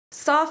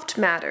Soft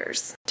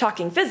Matters.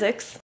 Talking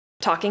physics,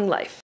 talking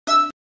life.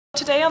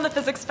 Today on the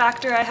Physics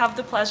Factor, I have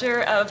the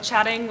pleasure of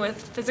chatting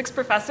with physics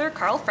professor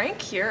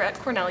Franck here at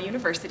Cornell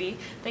University.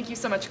 Thank you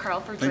so much, Carl,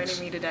 for joining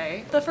me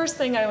today. The first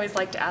thing I always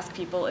like to ask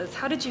people is,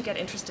 how did you get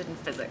interested in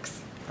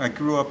physics? I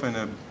grew up in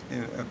a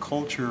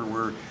culture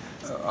where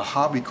a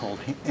hobby called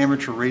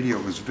amateur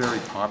radio was very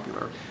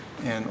popular,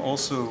 and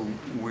also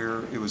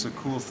where it was a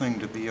cool thing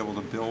to be able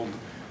to build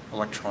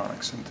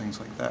electronics and things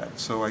like that.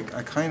 So I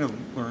kind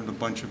of learned a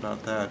bunch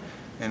about that,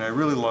 and I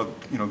really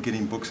loved,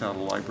 getting books out of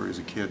the library as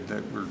a kid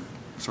that were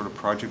sort of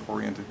project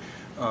oriented.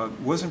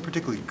 Wasn't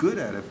particularly good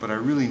at it, but I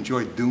really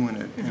enjoyed doing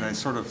it, and I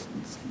sort of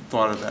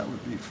thought of that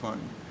would be fun.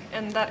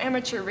 And that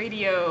amateur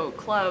radio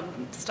club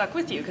stuck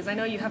with you, because I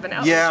know you have an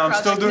outreach project. Yeah, I'm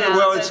still doing it.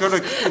 Well, it's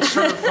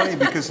sort of funny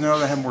because now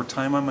that I have more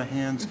time on my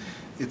hands,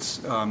 it's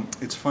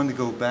fun to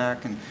go back,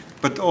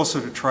 but also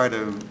to try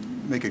to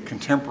make it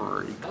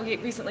contemporary. We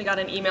recently got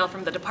an email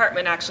from the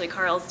department. Actually,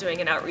 Carl's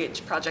doing an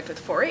outreach project with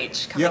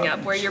 4-H coming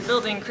up, where you're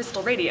building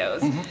crystal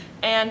radios.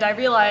 And I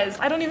realized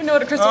I don't even know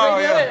what a crystal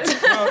radio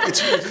is. Well,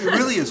 it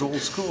really is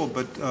old school.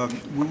 But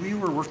when we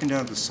were working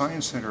down at the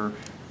Science Center,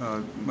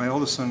 my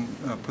oldest son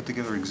put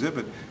together an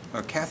exhibit.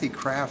 Kathy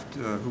Kraft,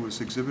 who was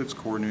exhibits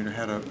coordinator,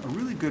 had a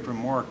really good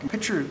remark.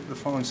 Picture the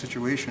following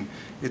situation.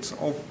 It's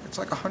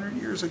like 100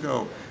 years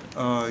ago.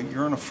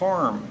 You're on a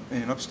farm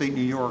in upstate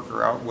New York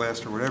or out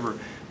west or whatever,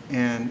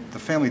 and the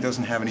family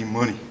doesn't have any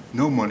money,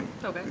 no money.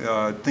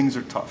 Okay. Things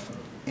are tough.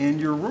 And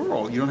you're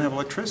rural, you don't have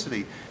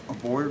electricity. A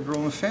boy or girl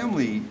in the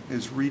family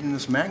is reading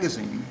this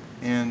magazine,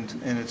 and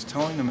it's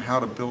telling them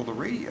how to build a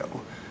radio.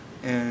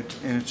 And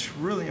it's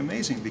really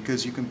amazing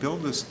because you can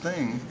build this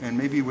thing, and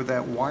maybe with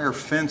that wire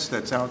fence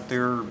that's out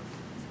there,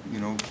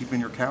 keeping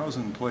your cows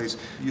in place,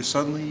 you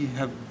suddenly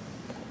have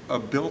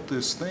built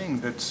this thing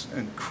that's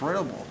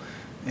incredible.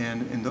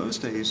 And in those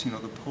days, to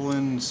pull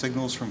in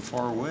signals from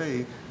far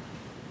away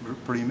were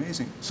pretty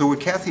amazing. So what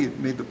Kathy had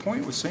made the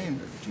point was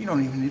saying, you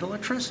don't even need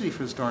electricity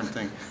for this darn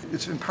thing.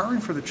 It's empowering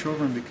for the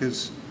children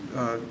because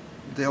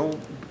they're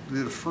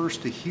the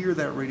first to hear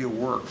that radio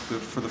work.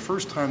 For the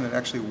first time that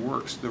actually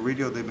works, the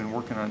radio they've been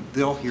working on,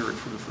 they'll hear it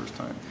for the first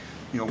time.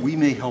 We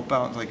may help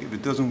out, like if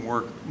it doesn't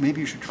work, maybe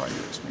you should try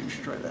this, maybe you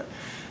should try that.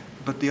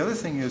 But the other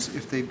thing is,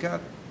 if they've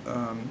got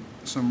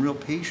some real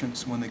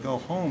patience, when they go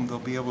home, they'll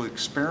be able to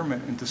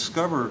experiment and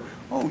discover,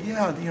 oh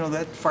yeah,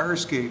 that fire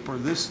escape or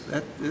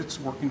it's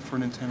working for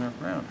an antenna up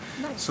ground.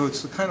 Nice. So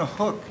it's the kind of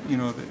hook,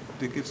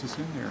 that gets us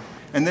in there.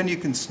 And then you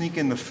can sneak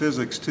in the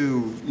physics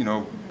too.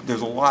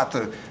 There's a lot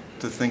to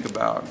think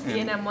about.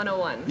 E&M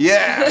 101.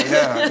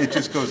 Yeah, it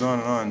just goes on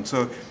and on.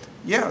 So,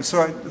 yeah,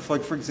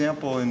 like for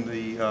example, in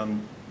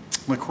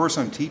the course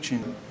I'm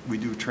teaching, we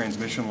do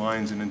transmission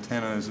lines and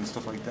antennas and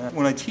stuff like that.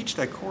 When I teach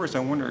that course, I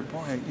wonder,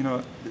 boy,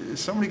 is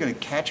somebody going to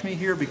catch me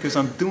here because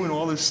I'm doing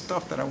all this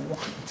stuff that I want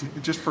to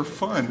do just for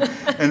fun,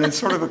 and it's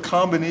sort of a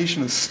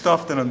combination of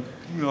stuff that I'm,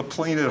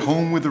 playing at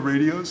home with the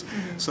radios.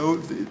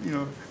 So,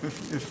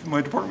 if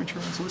my department chair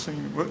is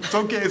listening, it's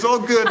okay, it's all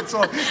good.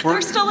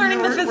 We're still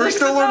learning the physics. We're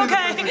still learning the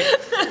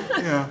physics.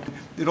 Yeah,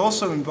 it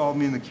also involved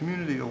me in the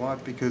community a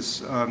lot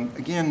because,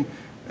 again,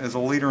 as a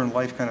later in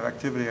life kind of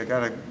activity, I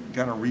got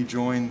to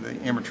rejoin the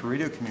amateur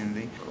radio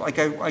community. Like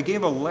I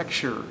gave a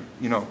lecture,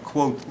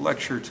 quote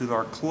lecture to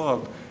our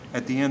club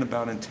at the end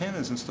about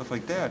antennas and stuff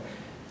like that,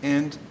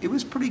 and it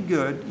was pretty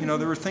good.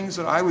 There were things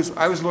that I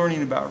was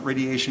learning about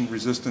radiation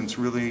resistance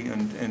really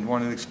and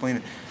wanted to explain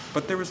it,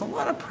 but there was a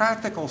lot of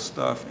practical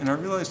stuff, and I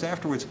realized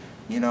afterwards,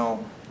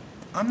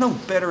 I'm no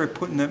better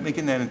at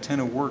making that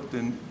antenna work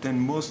than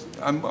most.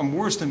 I'm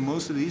worse than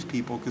most of these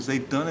people because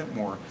they've done it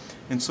more,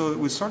 and so it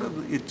was sort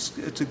of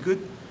it's a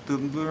good to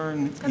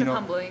learn. It's kind of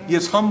humbling. Yeah,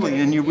 it's humbling,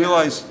 and you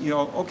realize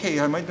okay,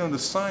 I might know the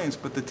science,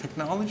 but the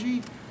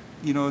technology,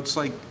 it's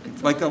like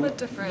a little bit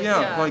different.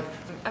 Yeah, like.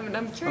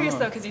 I'm curious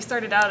though, because you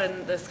started out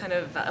in this kind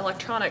of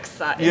electronics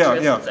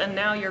interests, and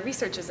now your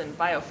research is in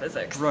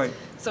biophysics. Right.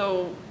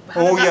 So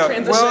how does that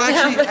transition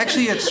Well,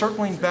 actually, it's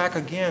circling back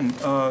again.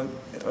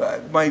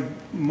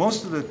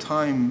 Most of the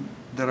time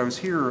that I was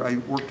here, I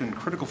worked in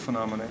critical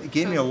phenomena. It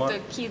gave me a lot. The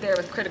key there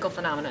with critical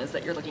phenomena is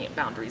that you're looking at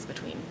boundaries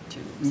between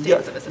two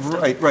states of a system.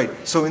 Right.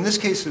 So in this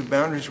case, the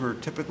boundaries were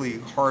typically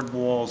hard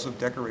walls of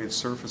decorated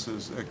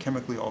surfaces,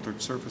 chemically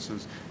altered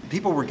surfaces.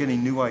 People were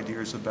getting new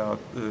ideas about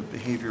the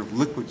behavior of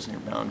liquids near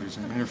boundaries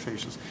and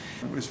interfaces.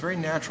 It was very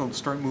natural to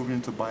start moving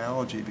into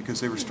biology because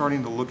they were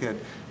starting to look at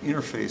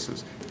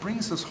interfaces. It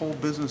brings this whole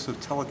business of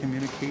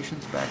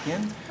telecommunications back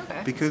in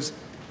because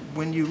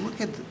when you look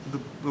at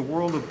the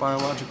world of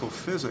biological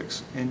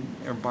physics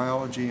or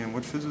biology and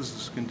what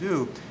physicists can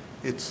do,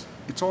 it's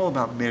all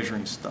about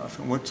measuring stuff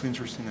and what's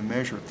interesting to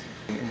measure.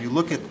 And you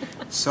look at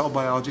cell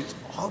biology, it's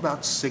all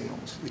about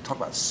signals. We talk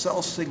about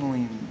cell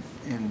signaling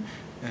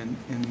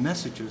and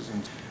messages.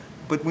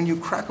 But when you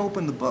crack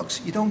open the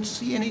books, you don't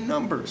see any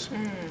numbers.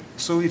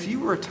 So if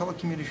you were a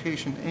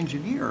telecommunication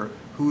engineer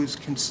who is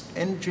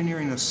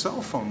engineering a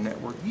cell phone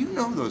network, you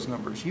know those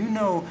numbers. You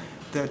know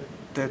that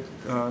that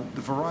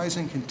the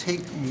Verizon can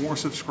take more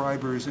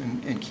subscribers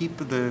and keep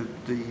the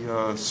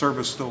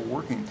service still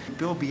working.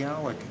 Bill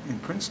Bialik in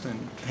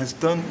Princeton has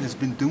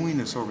been doing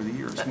this over the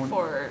years.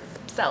 For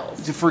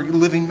cells. For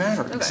living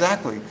matter, Okay.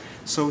 exactly.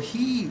 So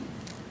he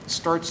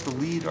starts to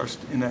lead us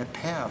in that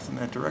path, in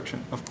that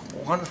direction of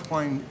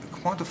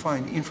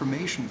quantifying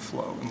information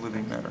flow in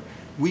living matter.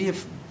 We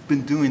have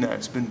been doing that.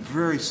 It's been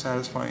very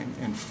satisfying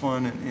and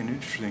fun and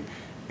interesting.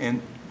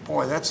 And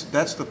boy, that's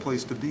the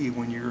place to be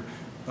when you're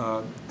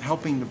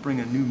helping to bring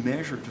a new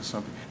measure to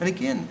something. And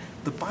again,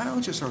 the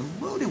biologists are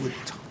loaded with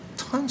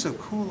tons of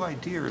cool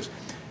ideas.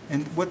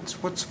 And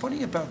what's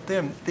funny about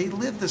them, they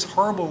live this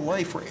horrible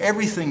life where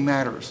everything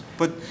matters.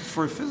 But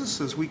for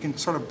physicists, we can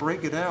sort of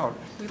break it out.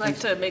 We like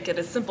to make it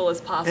as simple as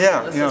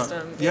possible, the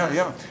system.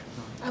 Yeah.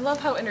 I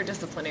love how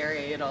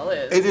interdisciplinary it all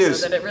is. It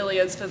is. That it really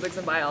is physics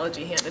and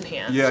biology hand in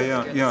hand.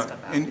 Yeah.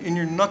 And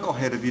you're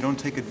knucklehead if you don't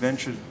take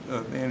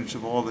advantage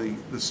of all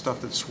the stuff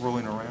that's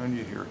swirling around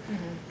you here.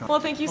 Mm-hmm. Well,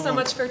 thank you so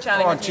much for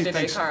chatting with me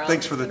today, Carl.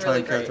 Thanks for the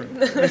time, really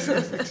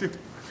Catherine.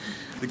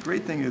 The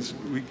great thing is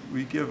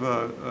we give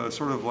a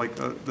sort of like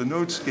the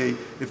notes skate.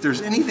 If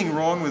there's anything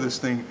wrong with this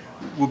thing,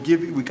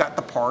 we got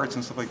the parts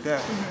and stuff like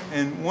that. Mm-hmm.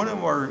 And one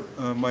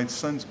of my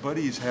son's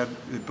buddies had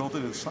built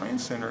it at a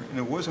science center and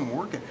it wasn't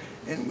working.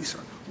 And we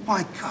said,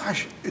 my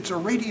gosh, it's a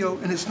radio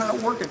and it's not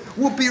working.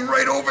 We'll be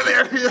right over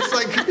there. It's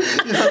like,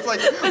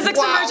 Physics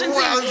wow, emergency.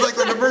 wow, it's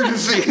like an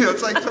emergency.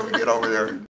 It's like, so we get over there.